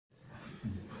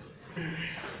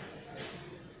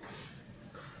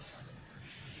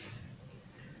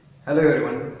Hello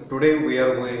everyone, today we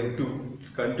are going to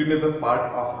continue the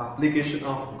part of application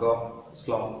of Gauss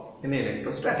law in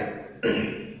electrostatic.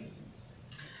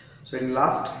 So in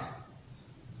last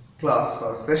class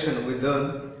or session we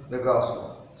learned the Gauss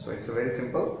law. So it's very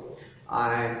simple,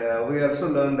 and we also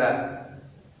learned that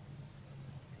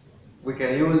we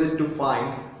can use it to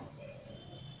find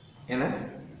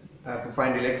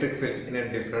electric field in a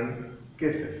different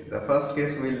cases. The first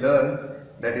case we learned,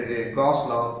 that is a Gauss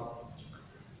law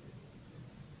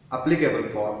applicable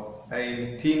for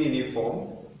a thin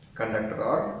uniform conductor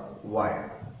or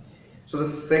wire. So the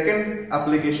second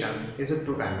application is a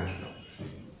two-dimensional.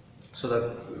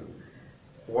 So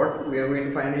what we are going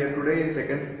to find here today in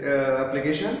second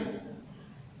application,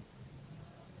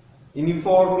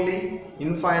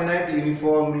 infinite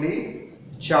uniformly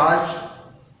charged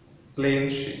plane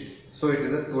sheet. So it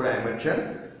is a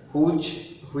two-dimension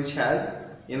which has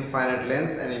infinite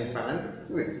length and infinite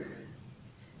width.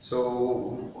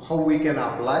 So how we can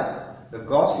apply the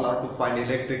Gauss law to find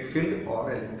electric field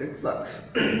or electric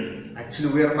flux?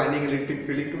 Actually we are finding electric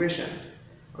field equation.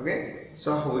 Okay,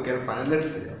 so how we can find it? Let's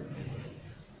see.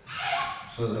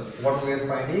 So what we are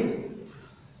finding,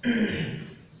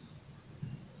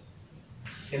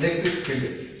 electric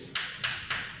field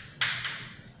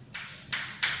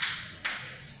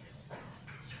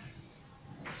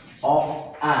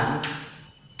of an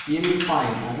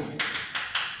infinite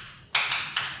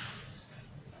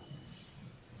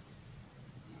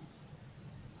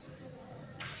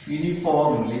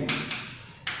uniformly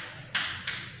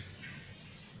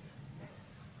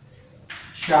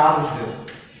charged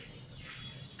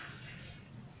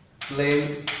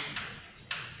plane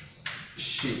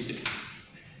sheet.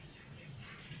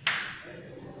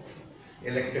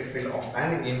 Electric field of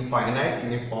an infinite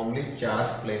uniformly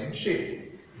charged plane sheet.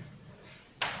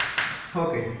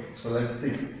 Okay, so let's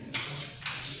see.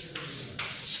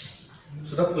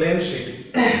 So the plane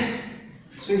sheet.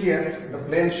 So here the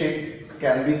plane sheet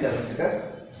can be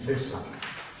considered this one.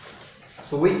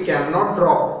 So we cannot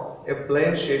draw a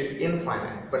plane sheet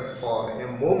infinite, but for a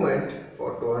moment,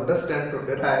 to understand, to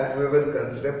derive, we will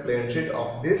consider plane sheet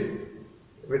of this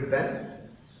width and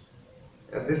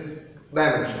this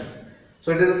dimension.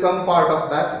 So it is some part of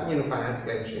that infinite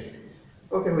plane sheet,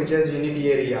 okay, which has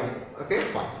unity area. Okay,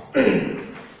 fine.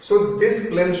 So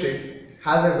this plane sheet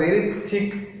has a very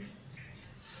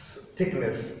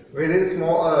thickness, very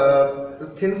small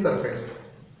thin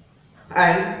surface,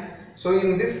 and so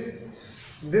in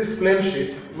this plane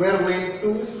sheet we are going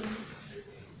to,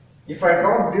 if I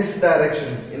draw this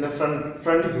direction in the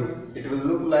front view, it will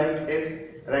look like a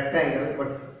rectangle,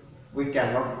 but we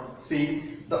cannot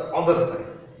see the other side.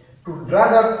 To draw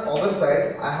that other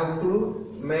side, I have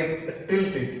to make a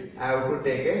tilt it. I have to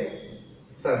take a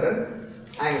certain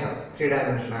angle, 3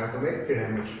 dimension. I have to make 3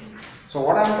 dimension. So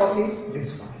what I am talking,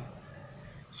 this one.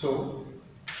 So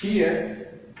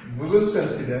here we will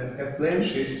consider a plane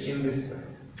sheet in this way,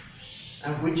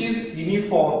 and which is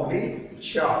uniformly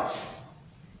charged.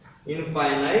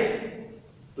 Infinite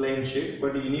plane sheet,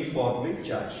 but uniformly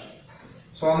charged.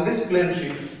 So on this plane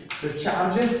sheet, the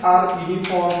charges are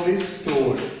uniformly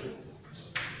stored.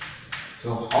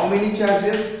 So how many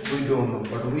charges, we don't know,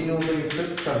 but we know that it's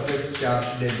a surface charge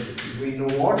density. We know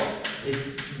what?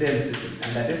 Density,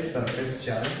 and that is surface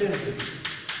charge density.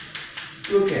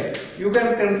 Look here, you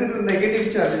can consider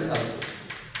negative charges also.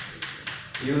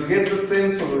 You will get the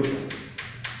same solution,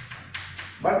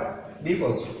 but be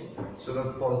positive. So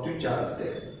the positive charge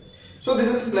there. So this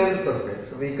is plane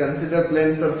surface. We consider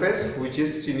plane surface which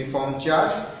is uniform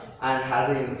charge and has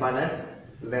an infinite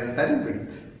length and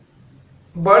width.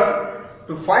 But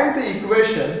to find the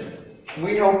equation,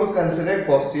 we have to consider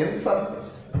Gaussian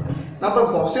surface. Now the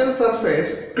Gaussian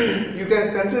surface, you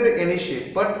can consider any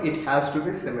shape, but it has to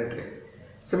be symmetric.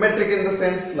 Symmetric in the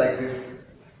sense like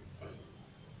this.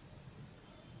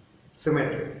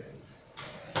 Symmetric.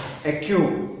 A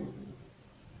cube.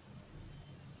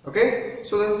 Okay,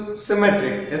 so this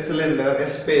symmetric, a cylinder, a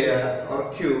sphere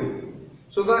or cube.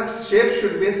 So the shape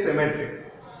should be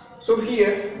symmetric. So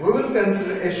here we will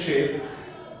consider a shape,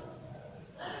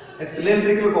 a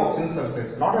cylindrical Gaussian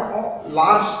surface, not a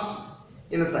large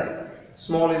in size,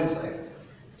 small in size.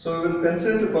 So we will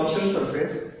consider the Gaussian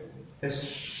surface a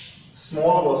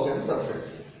small Gaussian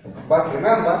surface. But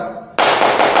remember,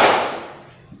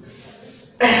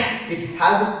 it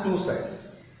has two sides.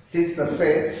 This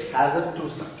surface has a two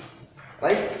sides,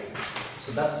 right?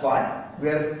 So that's why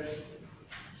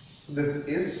this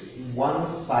is one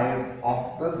side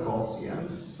of the Gaussian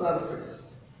surface.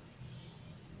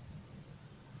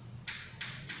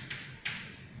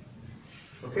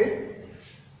 Okay.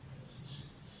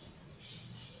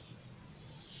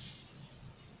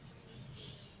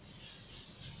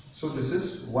 So this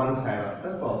is one side of the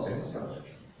Gaussian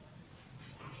surface.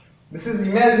 This is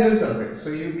imaginary surface,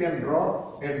 so you can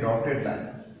draw a dotted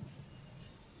line.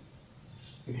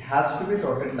 It has to be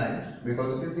dotted line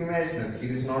because it is imaginary,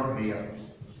 it is not real.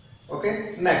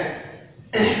 Okay, next.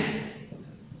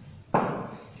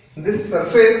 This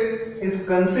surface is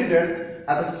considered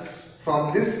as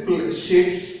from this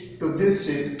sheet to this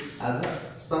sheet as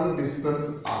some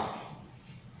distance r.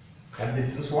 That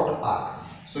distance what? R.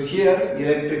 So here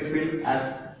electric field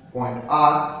at point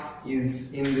R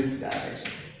is in this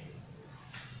direction.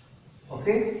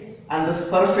 Okay, and the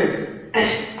surface,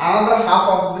 another half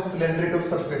of the cylindrical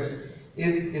surface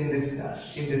is in this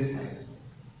side.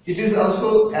 It is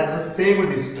also at the same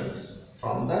distance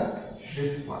from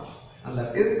this part, and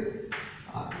that is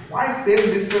R. Why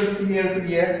same distance here to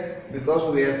here?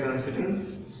 Because we are considering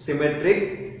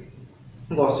symmetric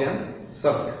Gaussian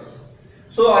surface.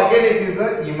 So again it is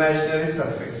an imaginary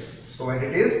surface. So when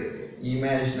it is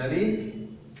imaginary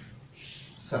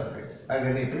surface,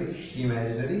 again it is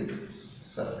imaginary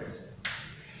surface.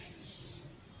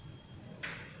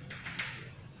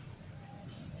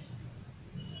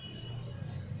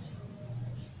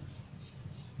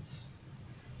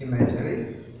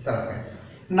 Imaginary surface.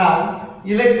 Now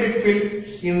electric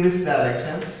field in this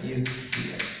direction is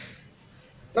here.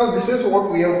 Now this is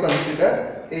what we have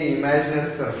considered a imaginary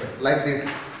surface like this.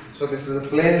 So this is a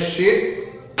plane sheet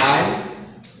and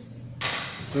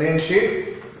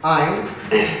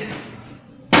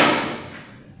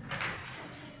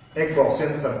a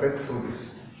Gaussian surface through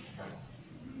this.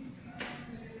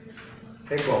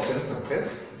 A Gaussian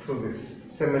surface through this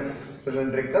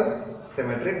cylindrical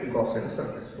symmetric Gaussian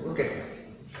surface. Okay.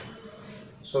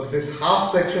 So this half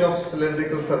section of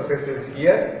cylindrical surface is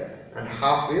here and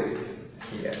half is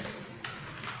here.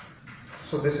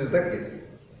 So this is the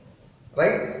case,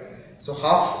 right? So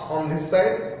half on this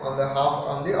side, on the half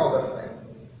on the other side.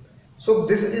 So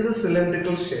this is a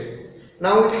cylindrical shape.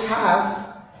 Now it has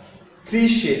three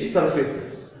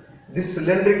surfaces. This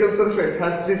cylindrical surface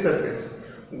has three surfaces.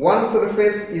 One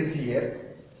surface is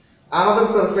here, another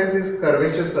surface is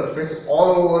curvature surface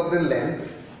all over the length,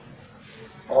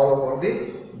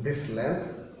 this length,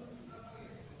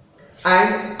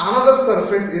 and another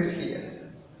surface is here.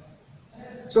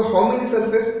 So how many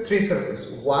surfaces? Three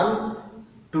surfaces. 1,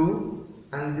 2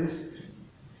 and this 3.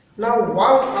 Now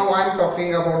what I am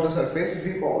talking about the surface,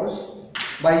 because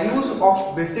by use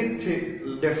of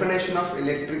basic definition of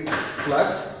electric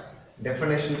flux,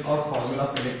 definition or formula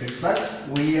of electric flux,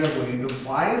 we are going to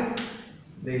find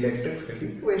the electric field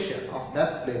equation of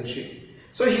that plane sheet.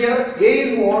 So here A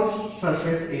is what?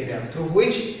 Surface area through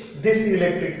which this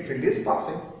electric field is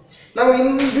passing. Now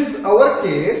in this our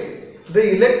case,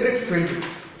 the electric field,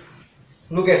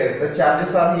 look at it, the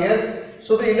charges are here.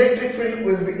 So the electric field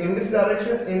will be in this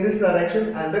direction,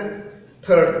 and the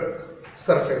third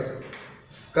surface,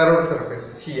 curved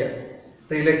surface here,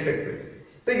 the electric field.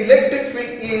 The electric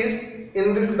field is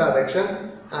in this direction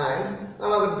and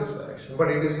another this direction, but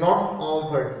it is not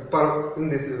onward in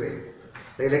this way.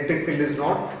 The electric field is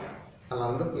not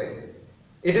along the plane.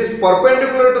 It is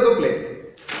perpendicular to the plane.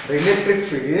 The electric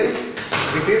field,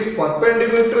 it is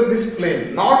perpendicular to this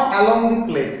plane, not along the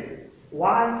plane.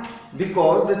 Why?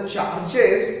 Because the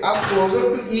charges are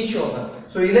closer to each other.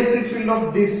 So electric field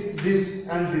of this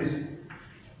and this,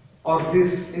 or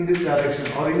this in this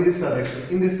direction, or in this direction,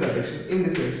 in this direction, in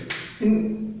this direction.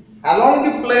 Along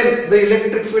the plane, the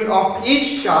electric field of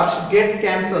each charge get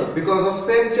cancelled because of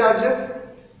same charges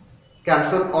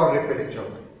cancel or repel each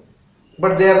other.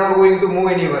 But they are not going to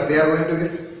move anywhere. They are going to be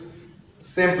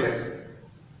same place.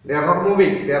 They are not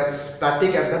moving. They are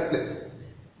static at that place.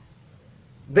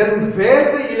 Then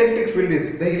where the electric field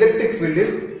is? The electric field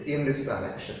is in this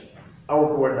direction,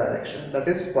 outward direction, that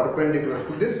is perpendicular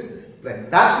to this plane.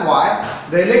 That's why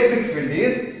the electric field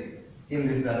is in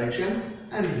this direction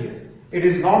and here. It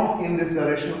is not in this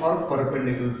direction or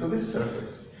perpendicular to this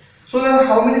surface. So there are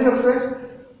how many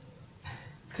surfaces?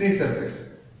 Three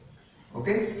surfaces.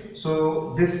 Okay.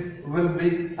 So this will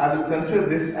be, I will consider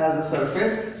this as a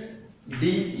surface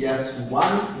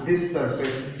ds1, this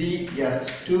surface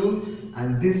ds2,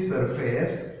 and this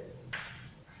surface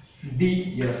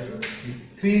ds3.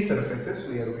 Three surfaces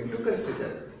we are going to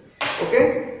consider.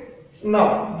 Okay.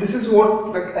 Now this is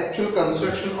what the actual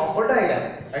construction of a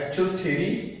diagram, actual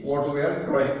theory, what we are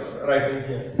writing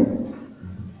here.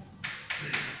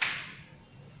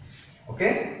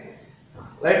 Okay.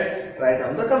 Let's write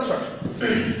down the construction.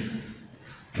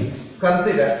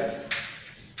 Consider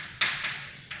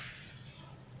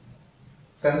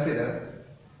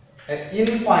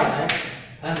infinite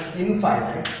and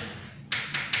infinite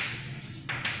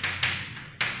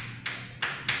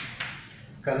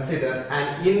consider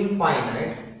an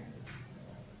infinite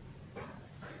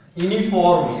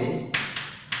uniformly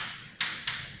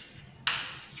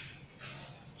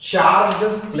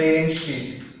charged plane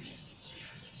sheet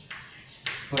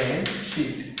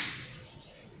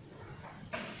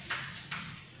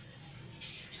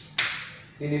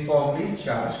uniformly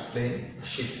charged plane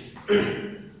sheet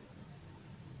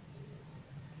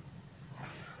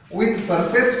with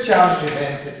surface charge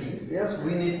density. Yes,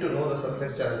 we need to know the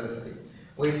surface charge density.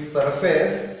 With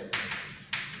surface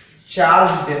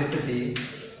charge density,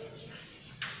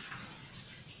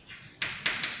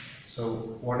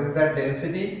 so what is that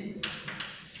density?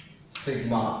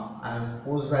 Sigma, and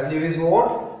whose value is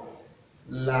what?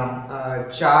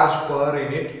 Charge per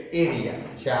unit area.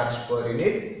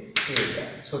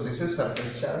 So this is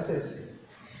surface charge density.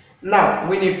 Now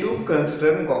we need to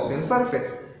consider Gaussian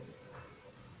surface.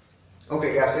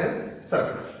 Okay, Gaussian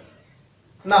surface.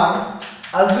 Now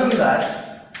assume that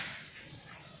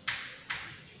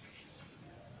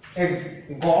a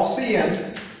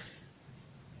Gaussian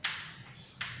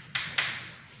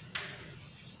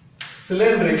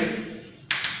cylindrical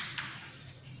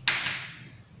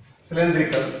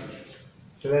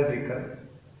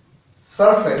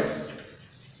surface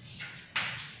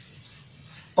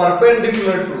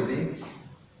perpendicular to the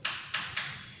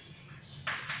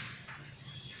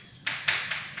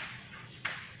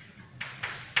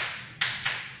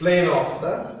plane of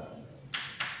the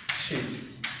sheet.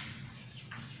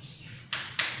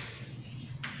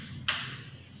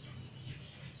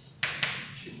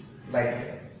 Like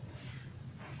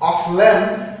of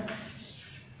length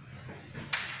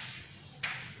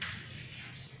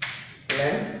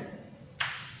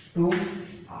 2r.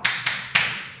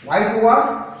 Why 2r?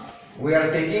 We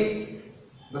are taking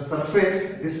the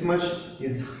surface, this much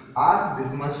is r,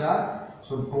 this much r,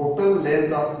 so total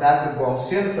length of that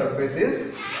Gaussian surface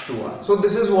is 2r. So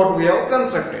this is what we have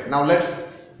constructed. Now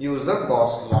let's use the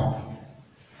Gauss law.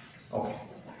 Okay.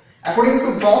 According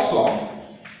to Gauss law,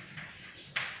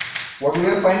 what we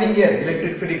are finding here,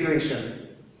 electric field equation.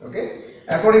 Okay.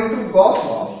 According to Gauss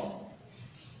law,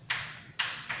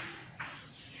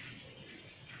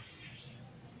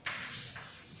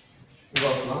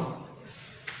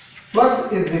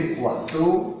 flux is equal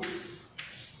to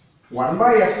 1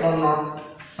 by epsilon naught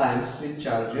times the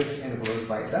charges enclosed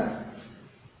by the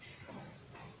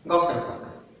Gaussian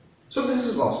surface. So this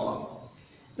is Gauss law.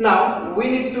 Now we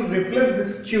need to replace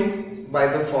this Q by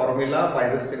the formula, by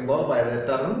the symbol, by the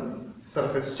term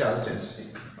surface charge density.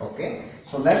 Okay.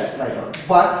 So let's write out.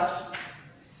 But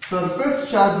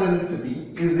surface charge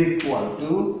density is equal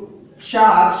to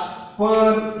charge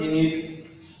per unit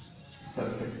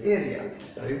surface area,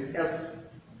 that is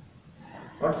S.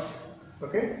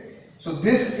 Okay. So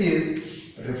this is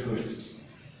replaced,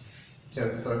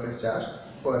 surface charge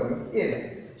per unit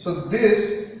area. So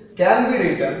this can be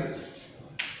written,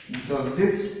 so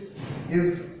this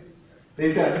is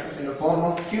written in the form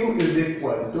of Q is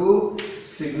equal to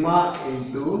sigma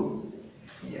into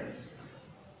S.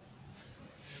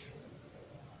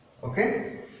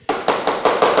 Okay.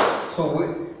 So we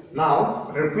now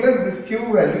replace this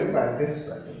Q value by this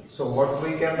value. So what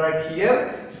we can write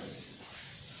here?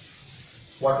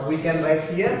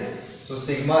 So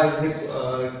sigma is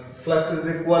flux is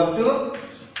equal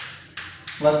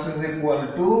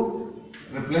to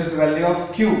replace the value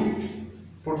of Q.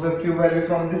 Put the Q value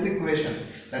from this equation,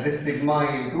 that is sigma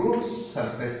into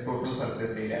surface, total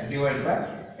surface area, divided by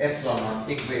epsilon naught,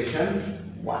 equation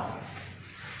 1.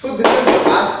 So this is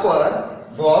as per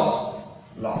Gauss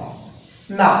law.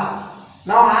 Now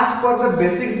as per the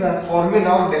basic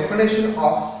formula or definition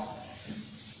of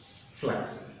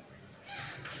flux,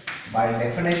 by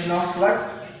definition of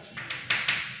flux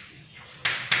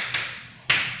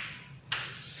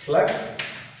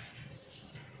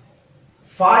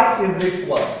phi is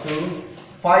equal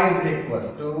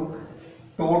to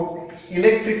total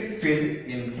electric field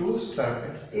into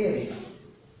surface area.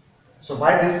 So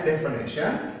by this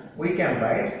definition we can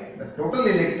write the total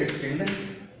electric field,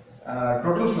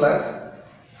 total flux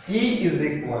E is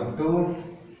equal to,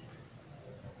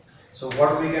 so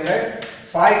what we can write,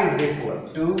 phi is equal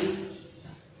to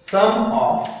sum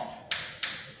of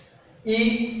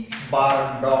E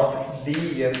bar dot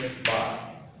ds bar.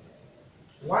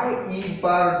 Why E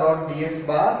bar dot ds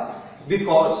bar?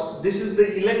 Because this is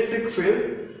the electric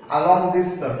field along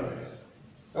this surface.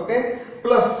 Okay,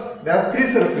 plus there are three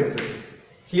surfaces.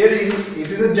 Here it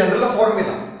is a general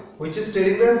formula which is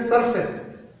stating the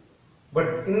surface,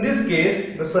 but in this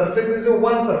case the surface is a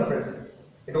one surface.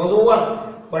 It was a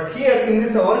one. but here in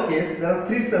this our case there are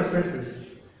 3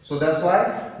 surfaces. So that's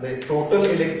why the total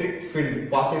electric field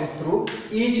passing through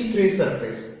each 3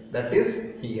 surface, that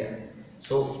is here.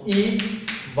 So E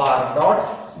bar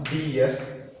dot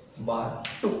ds bar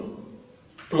 2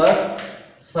 plus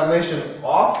summation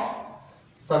of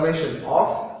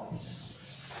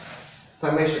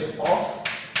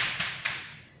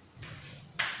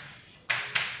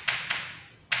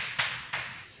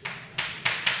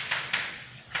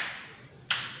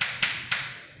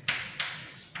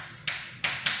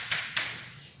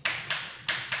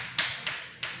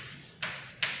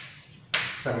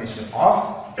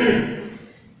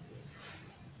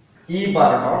E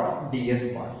bar dot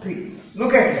ds bar 3.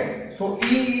 Look at here. So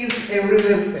E is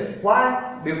everywhere same.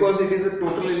 Why? Because it is a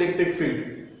total electric field.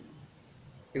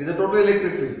 It is a total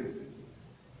electric field,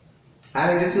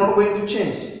 and it is not going to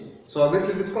change. So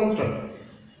obviously it is constant.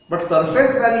 But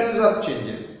surface values are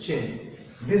changing.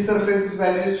 This surface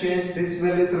value is changed. This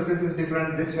value surface is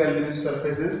different. This value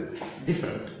surface is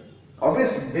different.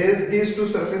 Obviously these 2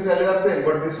 surface values are same,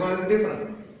 but this one is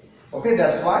different. Okay,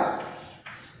 that's why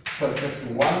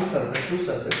surface 1, surface 2,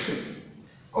 surface 3.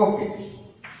 Okay.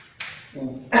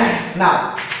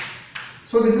 Now,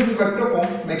 so this is vector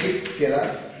form. Make it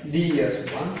scalar.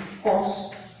 ds1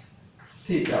 cos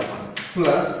theta 1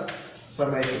 plus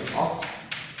summation of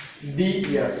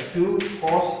ds2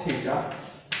 cos theta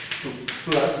 2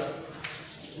 plus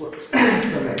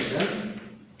summation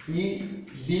E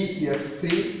ds3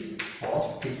 cos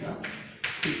theta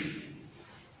 3.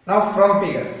 Now from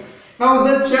figure. Now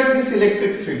then check this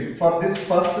electric field for this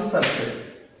first surface.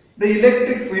 The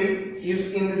electric field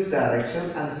is in this direction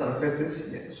and surface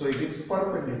is here. So it is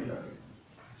perpendicular.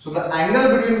 So the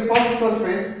angle between first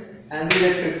surface and the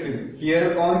electric field,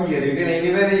 here or here, you can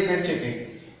anywhere you can check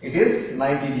it. It is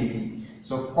 90 degree.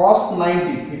 So cos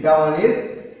 90 theta 1 is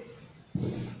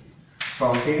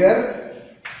from figure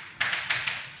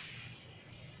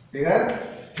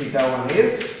theta 1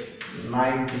 is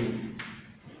 90.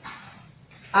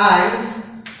 And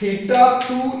theta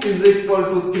 2 is equal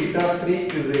to theta 3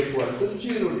 is equal to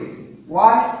 0 degree.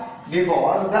 Why?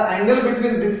 Because the angle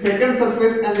between this second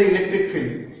surface and the electric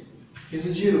field is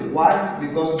 0. Why?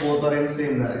 Because both are in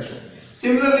same direction.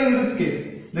 Similarly, in this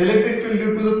case, the electric field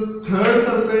due to the third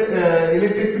surface,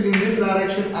 electric field in this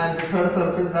direction and the third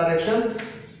surface direction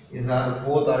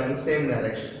both are in same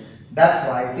direction. That's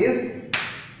why it is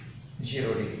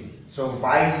 0 degree. So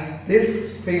by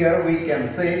this figure, we can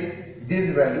say this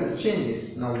value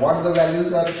changes. Now, what the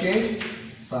values are changed?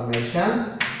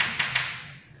 Summation.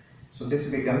 So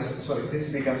this becomes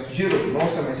 0. No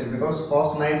summation because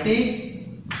cos 90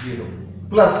 0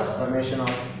 plus summation of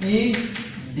E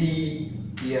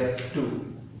ds2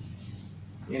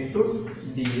 into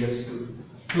ds2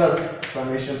 plus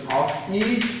summation of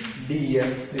E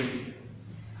ds3.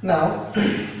 Now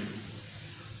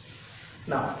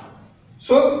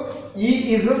so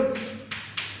E is a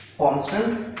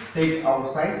constant, take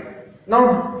outside.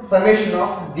 Now summation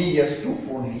of ds2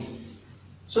 only.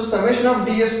 So summation of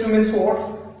ds2 means what?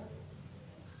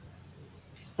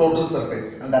 Total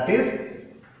surface, and that is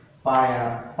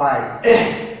pi.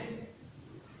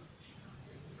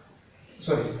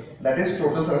 Sorry, that is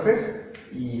total surface.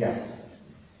 Yes,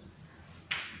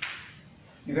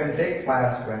 you can take pi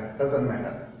r square, doesn't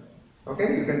matter.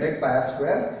 Okay, you can take pi r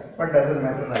square, but doesn't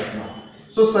matter right now.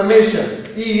 So summation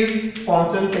is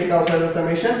constant, take outside the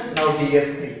summation. Now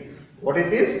ds3, what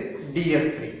it is?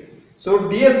 ds3. So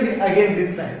ds3 again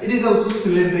this side, it is also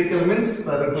cylindrical, means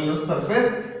circular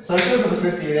surface. Circular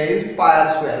surface area is pi r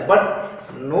square, but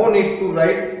no need to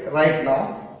write right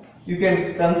now. You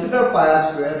can consider pi r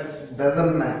square,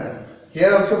 doesn't matter.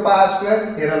 Here also pi r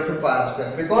square, here also pi r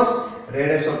square, because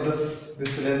radius of this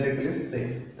cylindrical is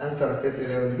same and surface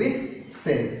area will be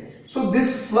same. So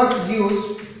this flux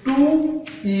gives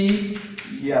 2E.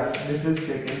 Yes, this is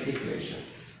second equation.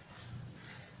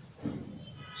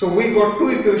 So we got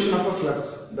 2 equations of a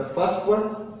flux, the first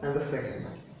one and the second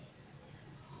one.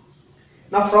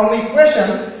 Now from equation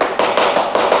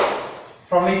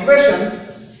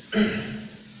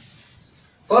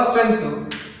first and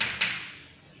 2,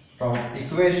 from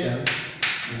equation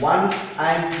 1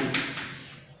 and 2,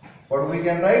 what we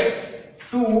can write?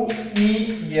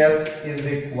 2Es is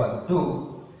equal to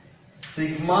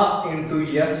sigma into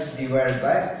S divided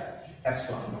by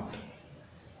epsilon naught.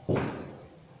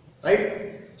 Right?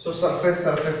 So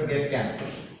surface get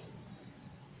cancels.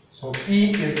 So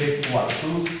E is equal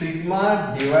to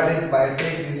sigma divided by,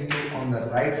 take these 2 on the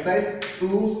right side,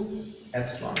 2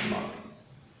 epsilon naught.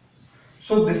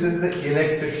 So this is the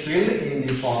electric field in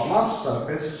the form of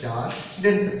surface charge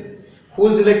density.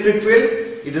 Whose electric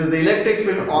field? it is the electric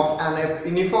field of an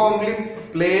uniformly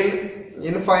plane,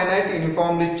 infinite,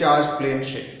 uniformly charged plane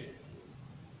sheet,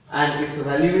 and its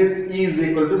value is E is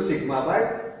equal to sigma by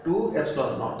 2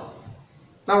 epsilon naught.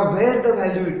 Now where the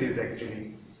value it is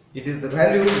actually? It is the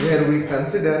value where we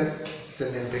consider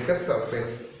cylindrical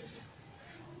surface.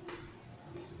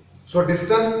 So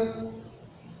distance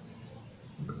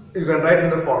you can write in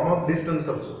the form of distance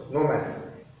also, no matter.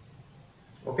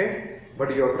 Okay,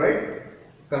 but you have to write,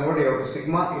 convert your to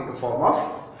sigma into form of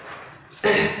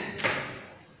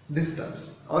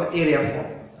distance or area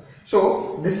form.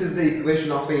 So this is the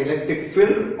equation of an electric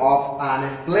field of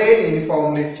an plane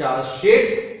uniformly charged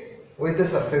sheet with the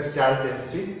surface charge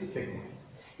density sigma.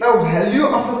 Now value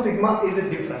of a sigma is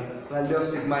different. Value of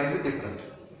sigma is different.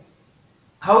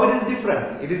 How it is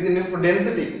different? It is in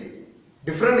density.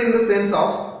 Different in the sense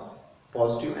of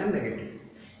positive and negative.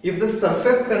 If the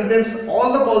surface contains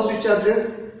all the positive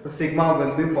charges, the sigma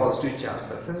will be positive charge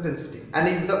surface density. And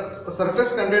if the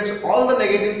surface contains all the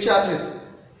negative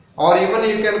charges, or even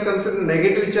you can consider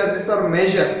negative charges are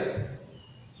major,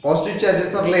 positive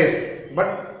charges are less,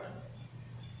 but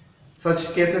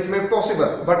such cases may be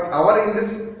possible. But in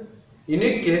this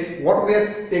unique case, what we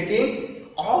are taking,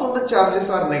 all the charges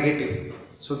are negative.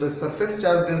 So the surface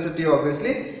charge density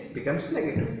obviously becomes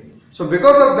negative. So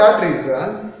because of that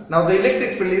reason, now the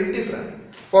electric field is different.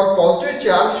 For positive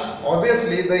charge,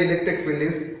 obviously the electric field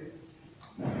is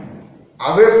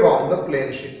away from the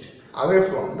plane sheet. Away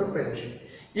from the plane sheet.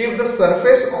 If the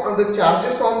surface on the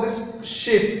charges on this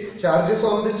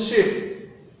sheet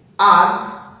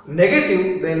are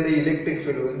negative, then the electric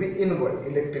field will be inward.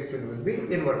 Electric field will be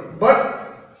inward.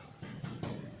 But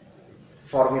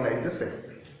formula is the same.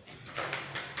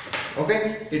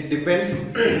 Okay, it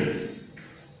depends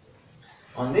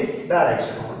on the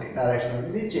direction. Direction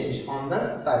will be changed on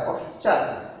the type of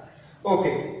charges.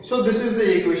 Okay, so this is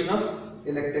the equation of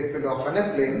electric field of a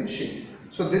plane sheet.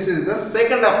 So this is the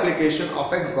second application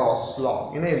of a Gauss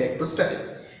law in electrostatic.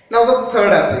 Now the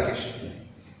third application.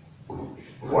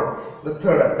 What? The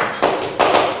third application.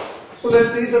 So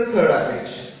let's see the third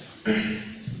application.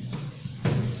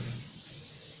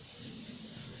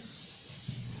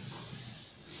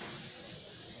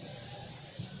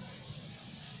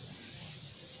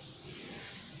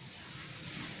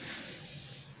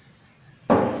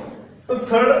 The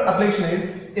third application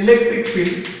is electric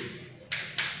field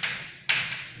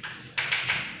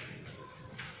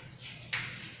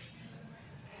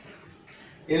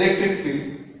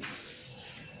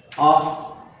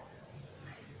of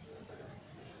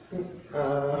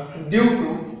due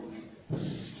to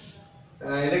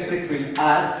electric field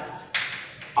at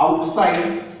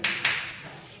outside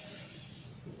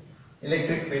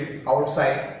electric field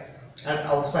outside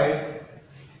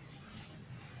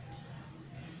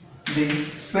the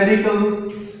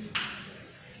spherical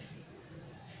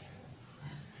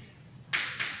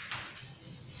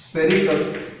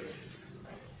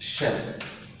shell.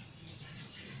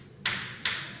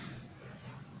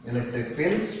 Electric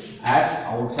field at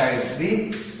outside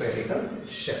the spherical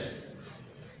shell.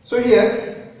 So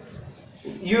here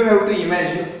you have to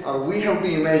imagine, or we have to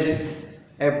imagine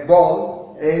a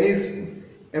ball, a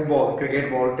ball,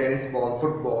 cricket ball, tennis ball,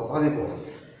 football, volleyball.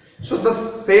 So the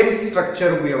same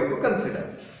structure we have to consider.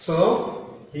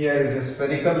 So here is a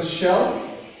spherical shell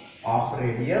of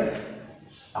radius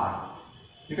r.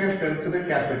 You can consider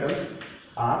capital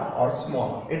R or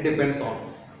small r. It depends on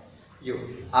you.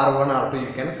 R1, R2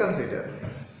 you can consider.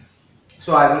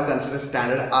 So I will consider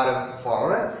standard R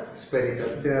for a spherical,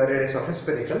 the radius of a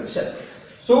spherical shell.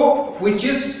 So which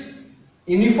is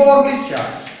uniformly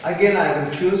charged. Again I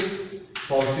will choose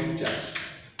positive charge.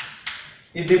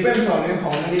 It depends on you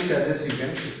how many charges you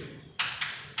can shoot.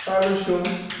 So I will show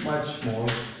much more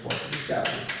positive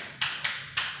charges.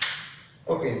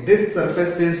 Okay, this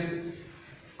surface is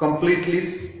completely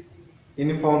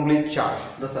uniformly charged.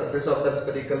 The surface of that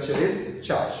spherical shell is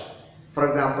charged. For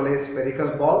example, a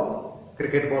spherical ball,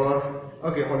 cricket ball or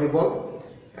volleyball,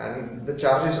 and the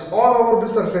charge is all over the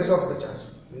surface of the charge.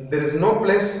 There is no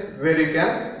place where you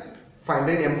can find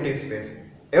an empty space.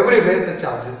 Everywhere the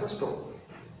charges are stored.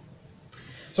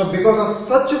 So because of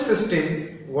such a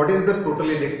system, what is the total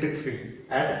electric field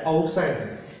at outside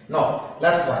this? Now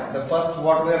that's why the first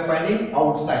what we are finding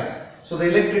outside. So the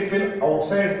electric field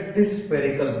outside this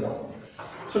spherical ball.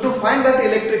 So to find that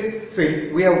electric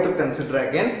field, we have to consider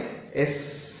again a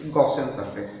Gaussian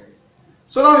surface.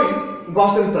 So now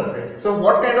Gaussian surface. So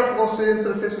what kind of Gaussian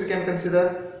surface we can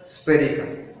consider? Spherical.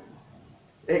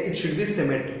 It should be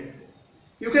symmetric.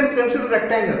 You can consider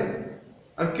rectangle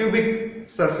or cubic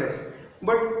surface.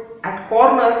 But at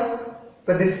corner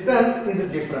the distance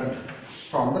is different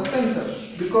from the center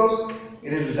because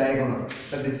it is diagonal.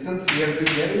 The distance here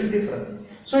to here is different.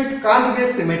 So it can't be a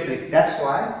symmetric. That's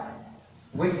why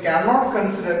we cannot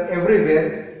consider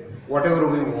everywhere whatever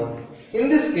we want. In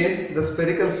this case, the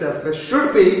spherical surface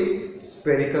should be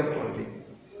spherical only,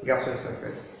 Gaussian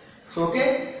surface. So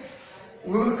okay,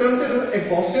 we will consider a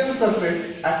Gaussian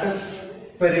surface at a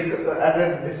spherical at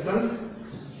a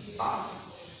distance r.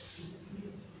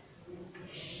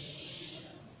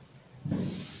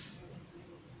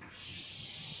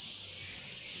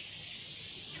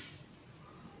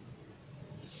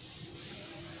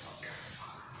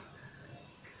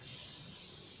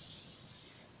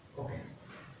 Okay.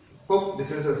 Hope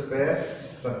this is a sphere,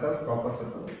 circle, proper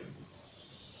circle.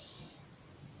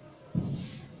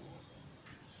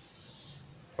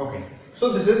 Okay,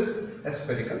 so this is a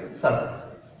spherical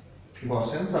surface,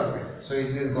 Gaussian surface. So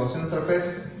in this Gaussian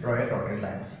surface, draw a dotted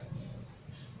line.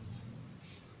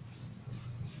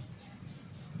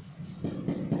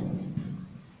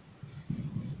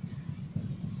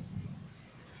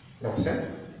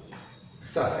 Gaussian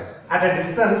surface at a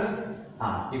distance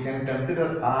r. You can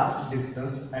consider r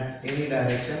distance at any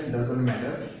direction, doesn't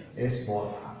matter, a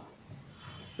small r.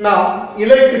 Now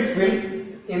electric field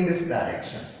in this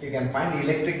direction. You can find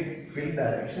electric field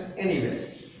direction anywhere.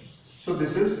 So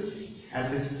this is at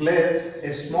this place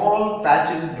a small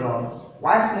patch is drawn.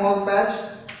 Why small patch?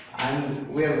 And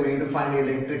we are going to find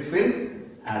electric field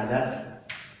at that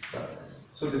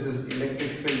surface. So this is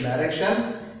electric field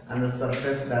direction and the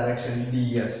surface direction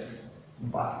ds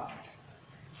bar.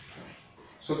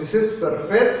 So this is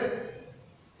surface,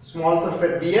 small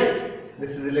surface ds.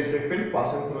 This is electric field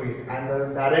passing through it, and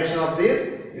the direction of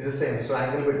this is the same. So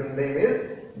angle between them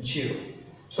is 0.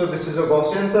 So this is a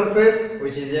Gaussian surface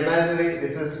which is imaginary.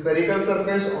 This is spherical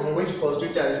surface on which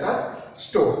positive charges are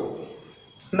stored.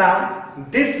 Now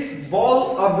this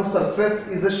ball of the surface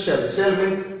is a shell. Shell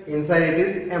means inside it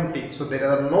is empty. So there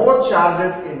are no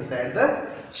charges inside the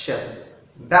shell.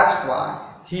 That's why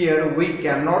here we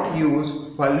cannot use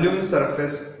volume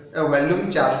surface,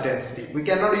 volume charge density. We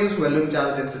cannot use volume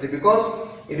charge density because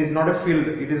it is not a field,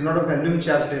 it is not a volume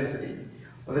charge density.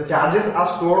 The charges are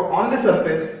stored on the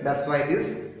surface, that's why it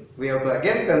is, we have to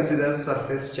again consider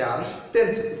surface charge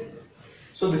density.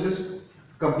 So this is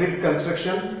complete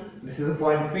construction. This is a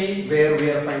point P where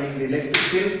we are finding the electric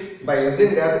field. By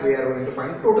using that we are going to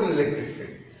find total electric field.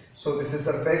 So this is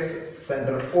surface,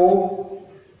 center O,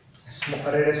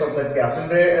 radius of that Gaussian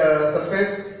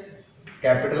surface,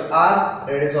 capital R,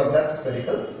 radius of that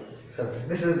spherical surface.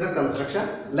 This is the construction.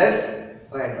 Let's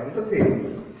write down the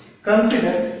theory.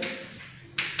 Consider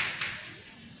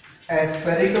a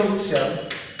spherical shell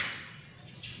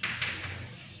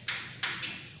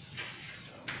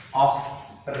of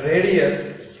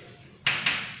radius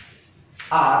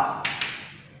R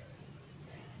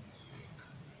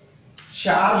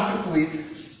charged with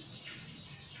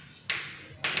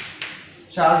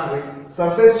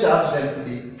surface charge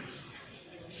density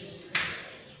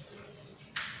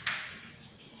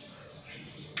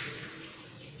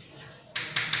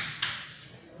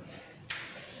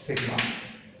sigma,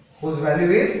 whose value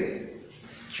is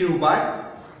Q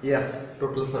by S,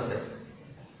 total surface.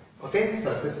 Okay,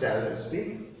 surface charge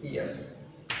density ES.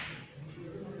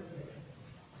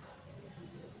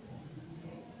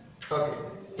 Okay,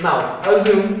 now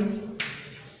assume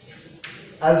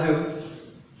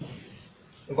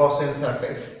Gaussian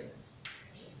surface,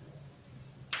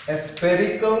 a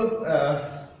spherical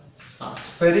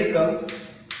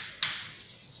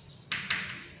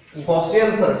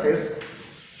Gaussian surface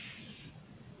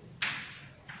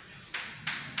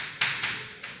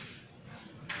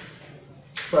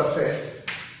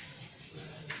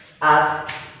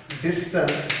at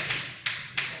distance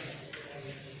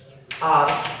r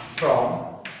from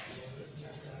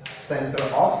center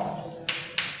of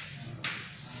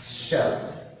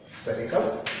shell,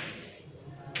 spherical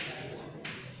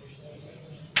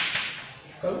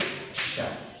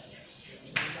shell.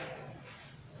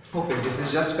 Okay, this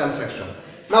is just construction.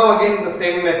 Now again the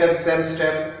same method, same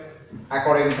step,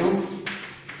 according to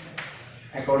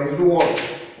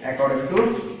what? According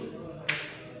to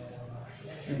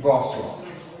Gauss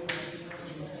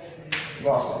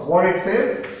law. What it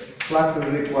says? Flux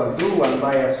is equal to 1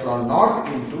 by epsilon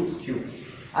naught into Q.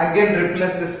 Again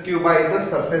replace this Q by the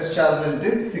surface charge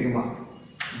density sigma.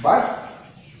 But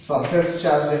surface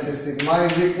charge density sigma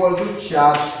is equal to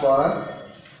charge per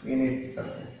unit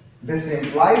surface. This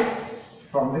implies,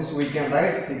 from this we can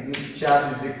write sigma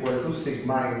charge is equal to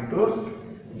sigma into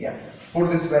S. Put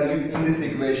this value in this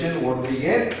equation, what we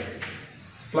get?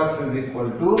 Flux is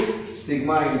equal to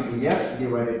sigma into S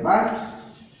divided by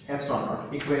epsilon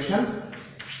naught. Equation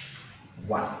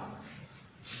 1.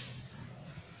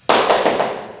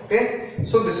 Okay,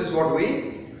 so this is what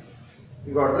we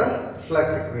got the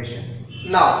flux equation.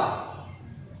 Now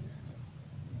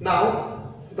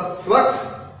the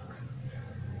flux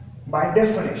by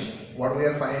definition, what we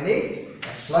are finding?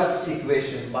 A flux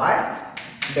equation by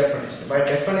definition. By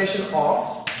definition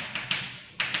of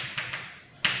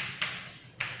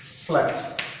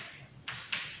flux,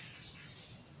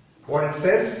 what it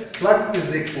says, flux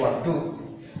is equal to,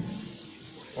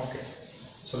 okay,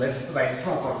 so let's write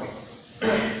properly.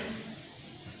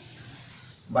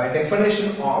 By definition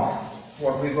of,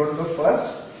 what we go to the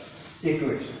first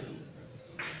equation,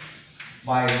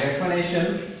 by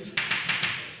definition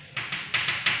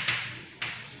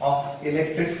of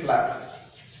electric flux,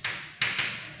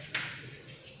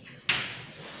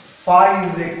 phi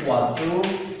is equal to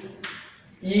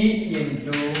E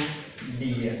into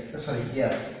ds, sorry,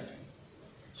 yes.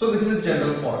 So this is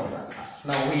general formula.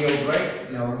 Now we have write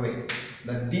in our way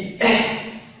that d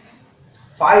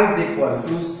phi is equal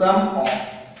to sum of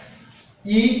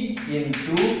E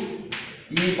into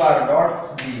E bar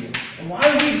dot ds. Why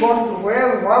we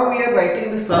are writing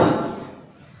the sum?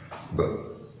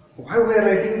 Why we are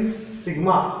writing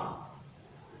sigma?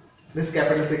 This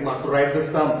capital sigma to write the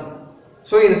sum.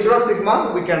 So instead of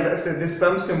sigma, we can say this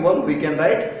sum symbol, we can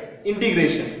write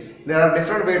integration. There are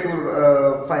different ways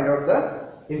to find out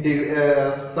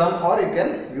the sum, or you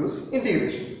can use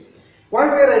integration. Why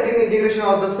we are writing integration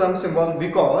of the sum symbol?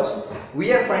 Because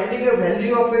we are finding a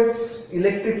value of a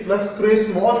electric flux through a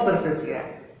small surface area.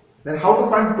 Then how to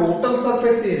find total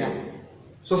surface area?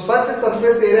 So such a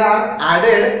surface area are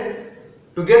added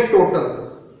to get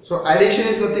total. So addition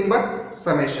is nothing but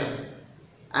summation,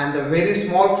 and the very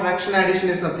small fraction addition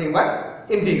is nothing but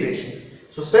integration.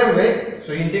 So same way,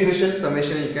 so integration,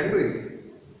 summation, you can do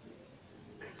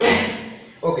it.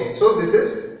 Okay, so this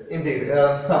is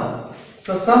sum.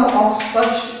 So sum of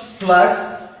such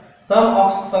flux, sum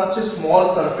of such a small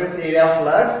surface area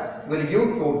flux will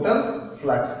give total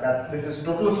flux. This is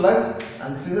total flux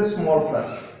and this is a small flux.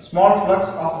 Small flux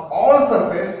of all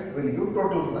surface will give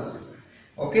total flux.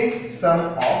 Okay,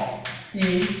 sum of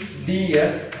E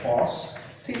ds cos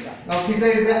theta. Now theta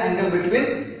is the angle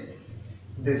between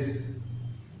this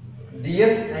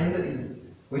ds and the E,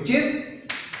 which is,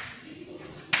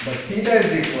 but theta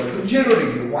is equal to 0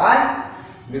 degree. Why?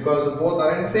 Because both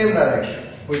are in same direction,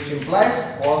 which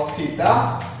implies cos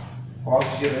theta, cos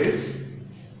 0 is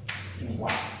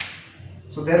 1.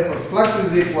 So therefore flux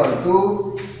is equal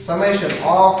to summation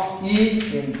of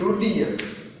E into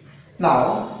ds.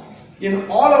 Now in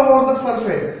all over the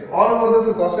surface, all over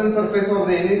the Gaussian surface or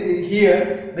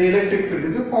here, the electric field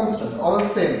is a constant or the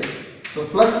same. So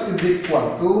flux is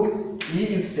equal to E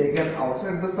is taken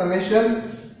outside the summation,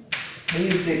 E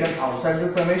is taken outside the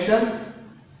summation.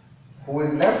 Who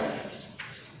is left?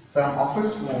 Sum of a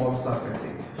small surface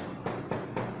area.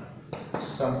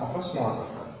 Sum of a small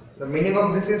surface. The meaning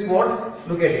of this is what?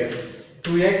 Look at here.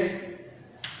 2x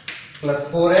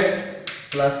plus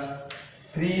 4x plus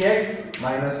 3x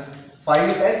minus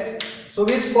 5x. So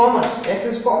which is common? X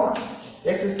is common.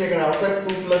 X is taken outside.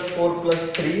 2 plus 4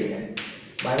 plus 3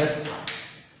 minus 5.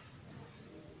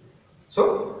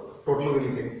 So total will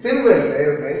get.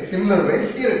 Similar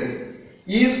way here it is.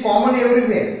 E is common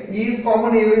everywhere. E is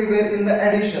common everywhere in the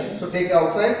addition. So take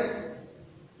outside,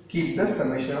 keep the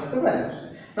summation of the values.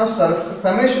 Now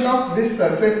summation of this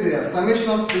surface area, summation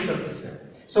of this surface area.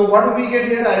 So what do we get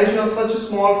here? Addition of such a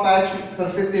small patch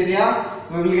surface area,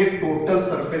 we will get total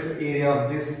surface area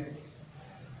of this.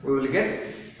 We will get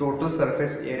total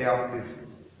surface area of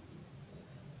this.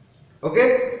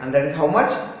 Okay, and that is how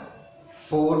much?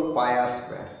 4 pi r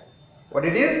square. What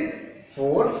it is?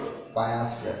 4 pi r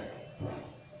square.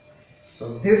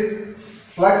 So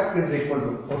this flux is equal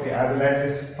to, okay, I will add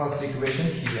this first equation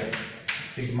here,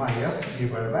 sigma s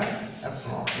divided by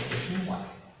epsilon, equation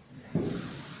 1.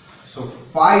 So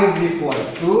phi is equal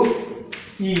to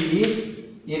E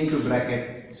into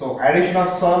bracket. So addition of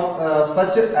sum of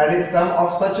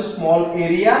such a small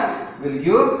area will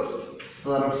give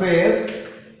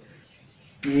surface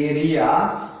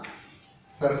area,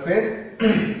 surface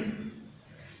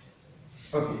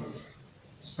okay,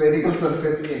 spherical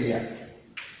surface area,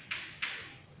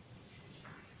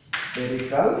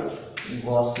 spherical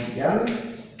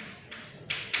Gaussian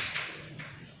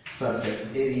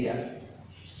surface area.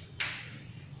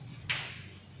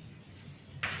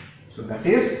 So that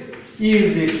is E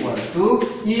is equal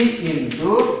to E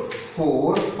into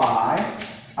 4 pi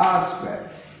r square.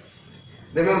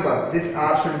 Remember, this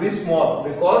r should be small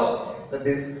because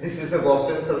this is a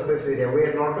Gaussian surface area. We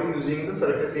are not using the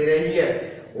surface area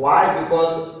here. Why?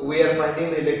 Because we are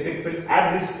finding the electric field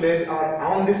at this place or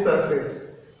on this surface,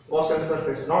 Gaussian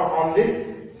surface, not on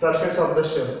the surface of the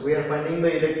shell. We are finding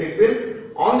the electric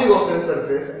field on the Gaussian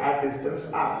surface at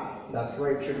distance r. That's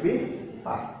why it should be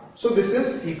r. So this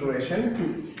is equation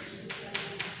 2.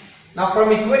 Now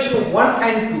from equation 1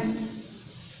 and 2,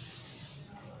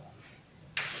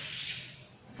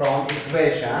 from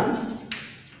equation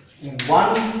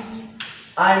 1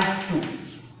 and 2,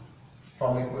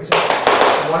 from equation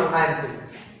 1 and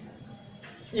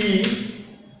 2, E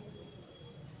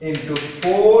into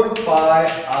 4 pi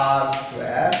r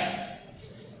square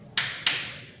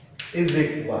is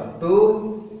equal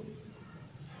to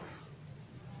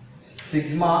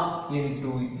sigma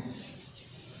into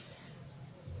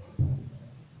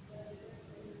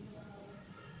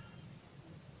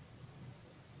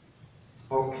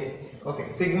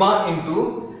sigma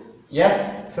into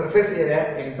S surface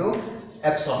area into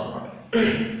epsilon naught.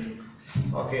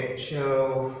 Okay,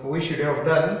 so we shouldn't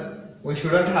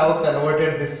have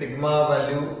converted this sigma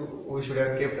value, we should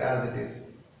have kept as it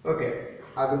is. Okay,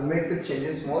 I will make the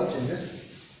changes, small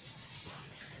changes.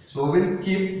 So we will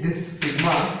keep this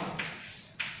sigma.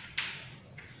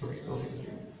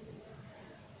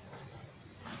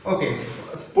 Okay,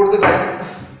 put the value.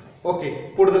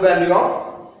 Okay, put the value of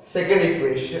second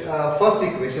equation, first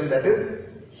equation, that is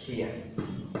here.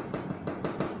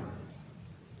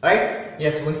 Right?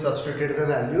 Yes, we substituted the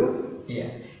value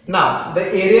here. Now the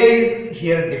area is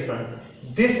here different.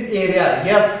 This area,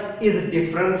 yes, is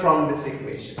different from this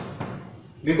equation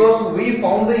because we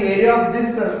found the area of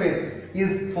this surface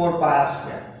is 4 pi r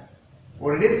square.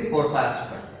 What it is? 4 pi r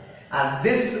square. And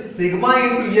this sigma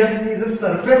into S is the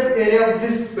surface area of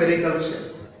this spherical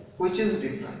shell, which is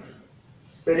different.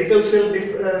 Spherical shell,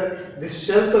 this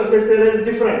shell surface area is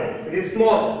different. It is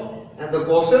small, and the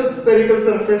Gaussian spherical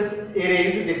surface area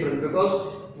is different because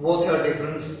both have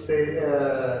different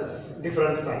size.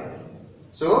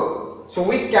 So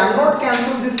we cannot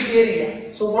cancel this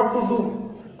area. So what to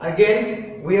do?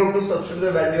 Again, we have to substitute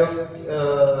the value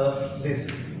of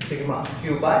this sigma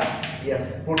q by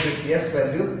S. Put this S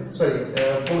value. Sorry,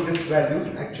 put this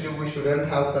value. Actually, we shouldn't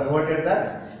have converted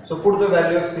that. So put the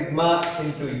value of sigma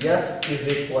into S is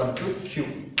equal to q.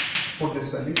 Put this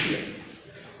value here.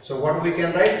 So what we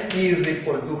can write? E is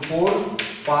equal to 4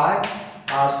 pi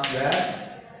r square.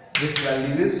 This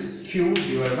value is q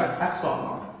divided by epsilon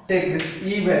naught. Take this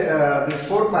E, this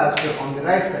 4 pi r square on the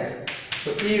right side.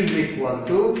 So E is equal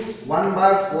to 1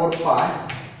 by 4 pi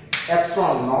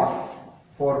epsilon naught,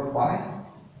 4 pi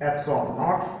epsilon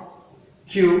naught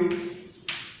q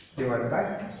divided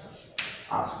by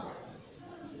r square.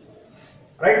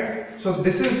 Right? So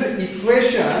this is the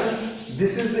equation.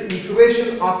 This is the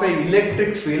equation of an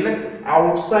electric field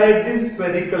outside this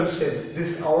spherical shell.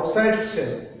 This outside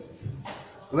shell,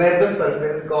 where the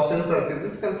surface, Gaussian surface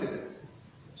is considered.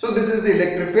 So this is the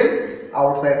electric field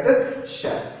outside the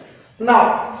shell.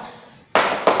 Now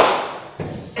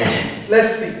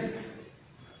let's see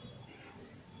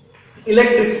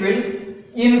electric field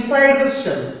inside the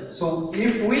shell. So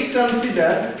if we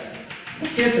consider the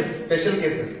cases, special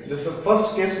cases, this is the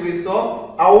first case we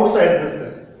saw outside the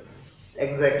shell.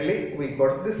 Exactly, we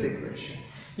got this equation.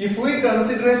 If we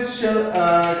consider a shell,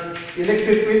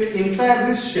 electric field inside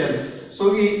this shell,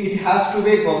 so it has to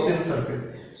be a Gaussian surface.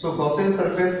 So Gaussian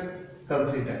surface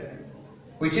considered,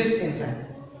 which is inside.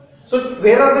 So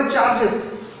where are the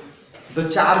charges? The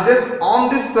charges on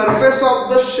the surface of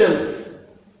the shell,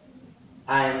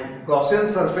 and Gaussian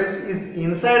surface is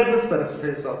inside the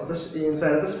surface of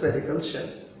inside the spherical shell.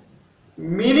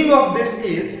 Meaning of this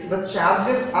is the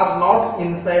charges are not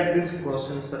inside this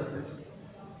Gaussian surface.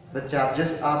 The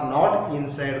charges are not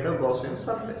inside the Gaussian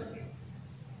surface.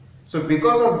 So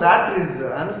because of that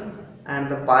reason, and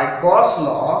by Gauss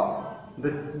law,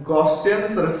 the Gaussian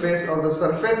surface or the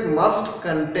surface must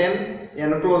contain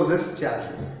enclosed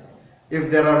charges. If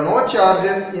there are no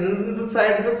charges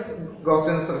inside this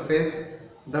Gaussian surface,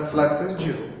 the flux is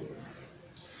 0.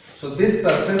 So this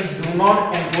surface do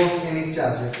not enclose any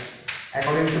charges.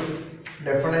 According to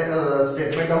definite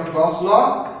statement of Gauss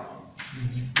law,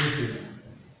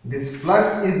 this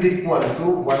flux is equal to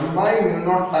 1 by mu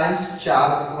naught times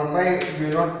charge, 1 by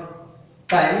mu naught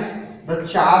times the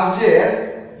charges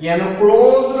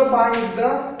enclosed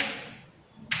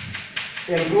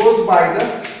by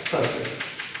the surface.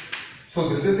 So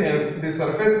this is the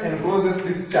surface encloses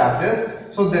these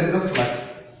charges, so there is a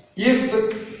flux. If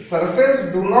the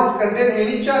surface do not contain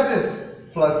any charges,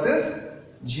 flux is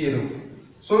 0.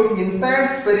 So inside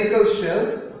spherical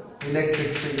shell,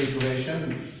 electric field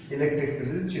equation, electric field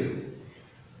is 0.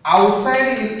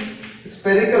 Outside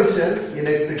spherical shell,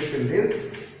 electric field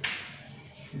is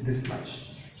this much.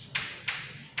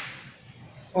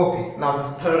 Okay, now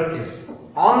the third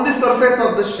case. On the surface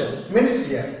of the shell, means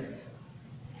here.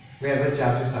 where the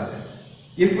charges are there.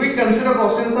 If we consider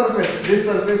Gaussian surface, this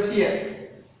surface here,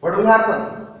 what will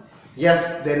happen?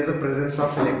 Yes, there is a presence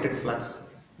of electric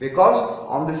flux, because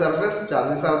on the surface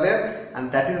charges are there,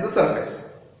 and that is the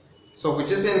surface. So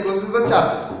which is encloses the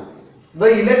charges.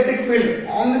 The electric field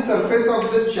on the surface of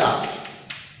the charge,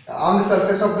 on the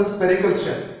surface of the spherical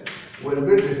shell, will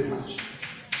be this much.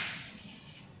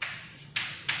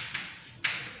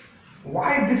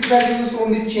 Why this values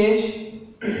only change?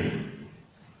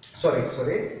 sorry,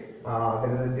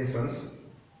 there is a difference.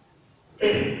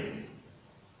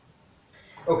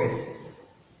 Okay.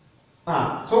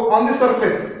 So on the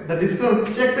surface, the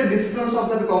distance, check the distance of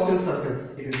the Gaussian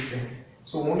surface, it is same.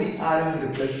 So only R is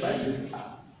replaced by this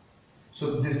R.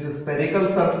 So this is spherical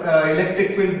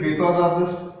electric field because of the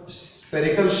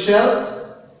spherical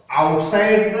shell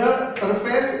outside the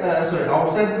surface,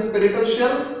 outside the spherical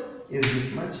shell is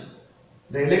this much.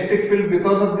 The electric field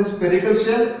because of this spherical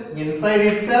shell inside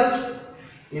itself,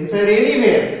 inside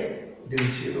anywhere, it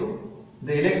is 0.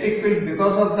 The electric field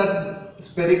because of that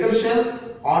spherical shell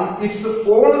on its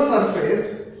own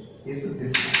surface is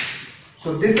this much.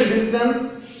 So this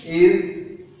distance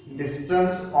is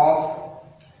distance of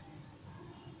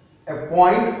a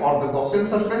point or the Gaussian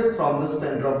surface from the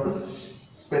center of the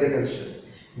spherical shell.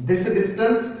 This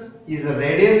distance is the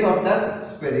radius of that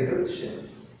spherical shell.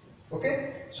 Okay.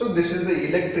 So this is the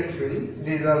electric field.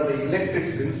 These are the electric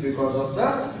field because of the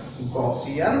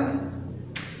Gaussian.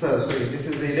 This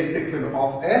is the electric field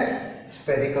of a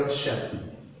spherical shell.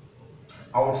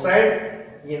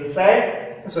 Outside,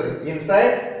 inside,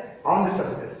 inside, on the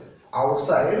surface.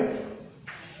 Outside,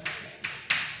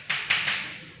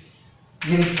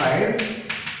 inside,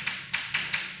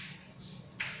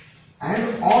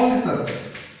 and on the surface.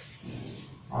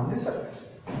 On the surface.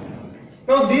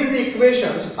 Now these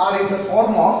equations are in the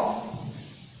form of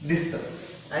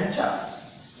distance and charge.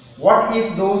 What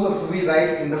if those we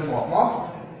write in the form of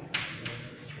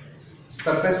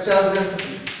surface charge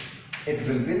density? It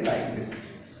will be like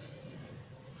this.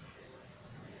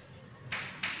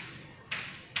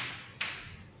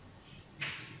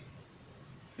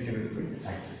 It will be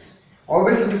like this.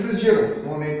 Obviously this is 0,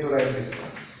 no need to write this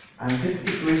one. And this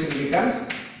equation becomes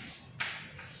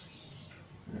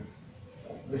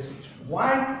this much.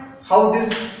 Why? How this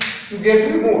to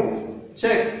get removed?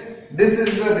 Check. This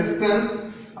is the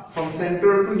distance from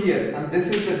center to here, and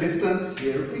this is the distance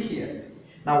here to here.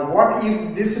 Now what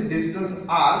if this distance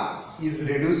R is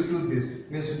reduced to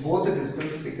this? Means both the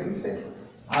distance become same.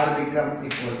 R become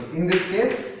equal. In this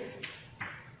case,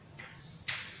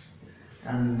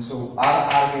 and so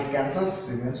R get cancels,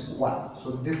 remains 1.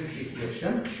 So this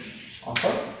equation of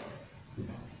a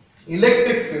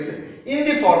electric field in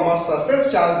the form of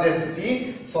surface charge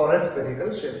density for a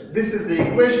spherical shell. This is the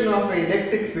equation of an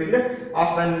electric field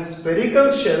of a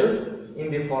spherical shell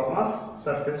in the form of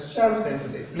surface charge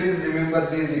density. Please remember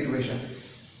this equation.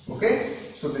 Okay,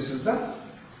 so this is the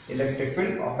electric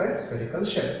field of a spherical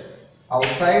shell.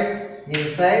 Outside,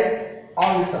 inside,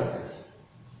 on the surface.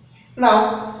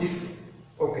 Now,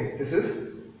 this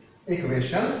is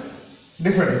equation,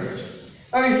 different equation.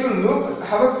 Now if you look,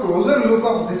 have a closer look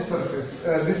of this surface,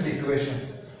 this equation.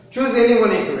 Choose any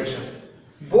one equation.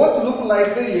 Both look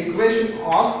like the equation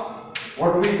of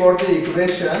what we got the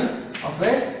equation of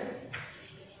a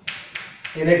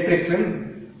electric field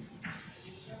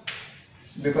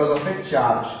because of a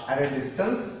charge at a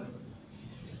distance.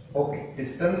 Okay,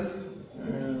 distance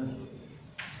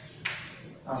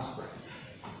r square.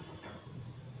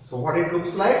 So what it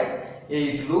looks like?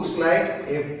 It looks like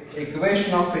a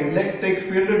equation of electric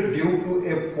field due to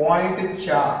a point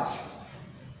charge.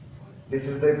 This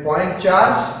is the point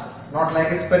charge, not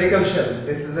like a spherical shell.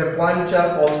 This is a point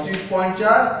charge, positive point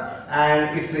charge,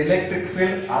 and its electric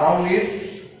field around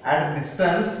it at a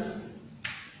distance,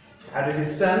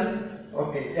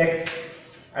 okay, x,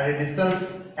 at a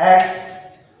distance x,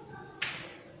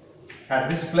 at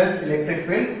this place electric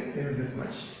field is this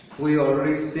much. We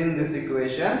already seen this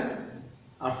equation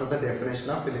after the definition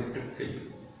of electric field.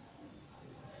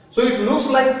 So it looks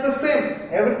like it's the same,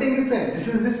 everything is same. This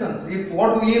is distance. If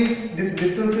this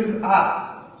distance is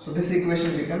r, so this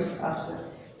equation becomes r square.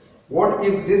 What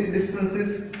if this distance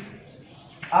is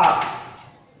r?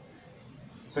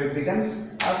 So it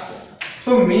becomes r square.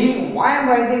 So why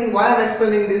I'm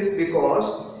explaining this?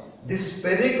 Because this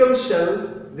spherical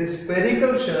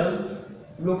shell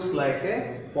looks like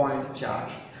a point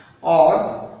charge,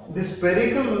 or the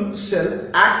spherical shell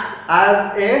acts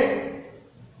as a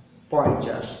point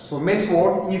charge. So means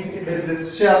what? If there is a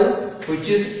shell which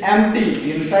is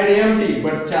empty, inside empty,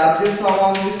 but charges are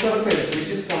on the surface which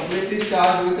is completely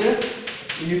charged with a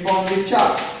uniformly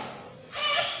charged,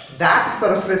 that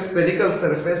surface, spherical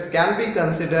surface, can be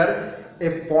considered a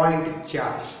point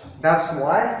charge. That's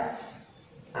why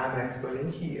I am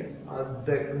explaining here.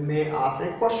 They may ask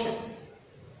a question.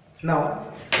 Now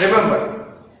remember,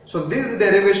 so these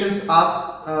derivations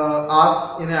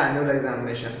asked in an annual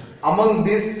examination. Among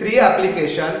these three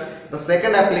applications, the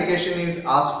second application is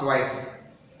asked twice,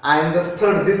 and the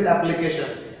third, this application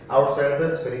outside the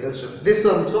spherical shape, this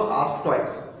also asked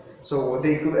twice. So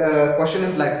the question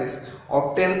is like this: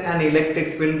 obtain an electric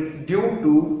field due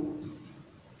to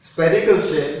spherical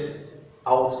shape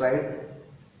outside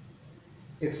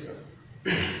itself.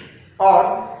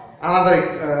 Or another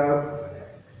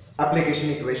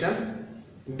application equation: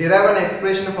 derive an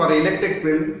expression for electric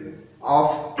field of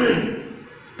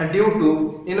due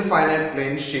to infinite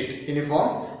plane sheet,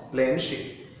 uniform plane sheet.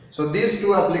 So these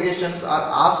two applications are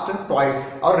asked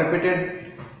twice or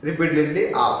repeatedly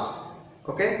asked.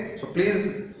 Okay, so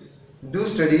please do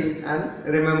study and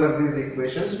remember these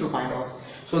equations to find out.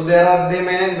 So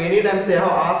many times they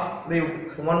have asked the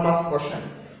 1 mark question: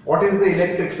 what is the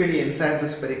electric field inside the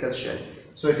spherical shell?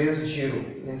 So it is 0.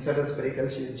 Inside the spherical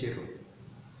shell, 0.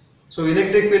 So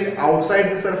electric field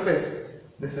outside the surface,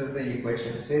 this is the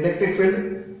equation. So electric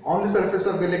field on the surface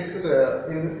of the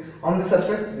on the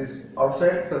surface, this,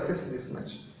 outside surface, this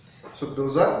much. So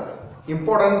those are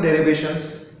important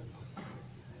derivations.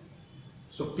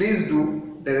 So please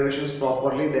do derivations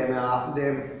properly. They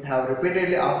have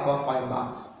repeatedly asked for 5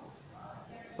 marks.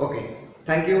 Okay,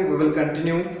 thank you. We will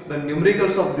continue the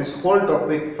numericals of this whole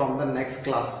topic from the next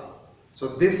class. So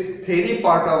this theory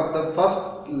part of the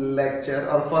first lecture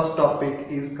or first topic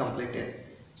is completed.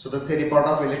 So the theory part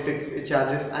of electric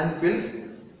charges and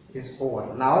fields is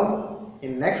over. Now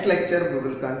in next lecture we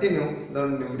will continue the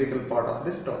numerical part of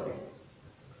this topic.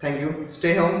 Thank you.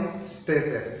 Stay home, stay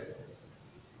safe.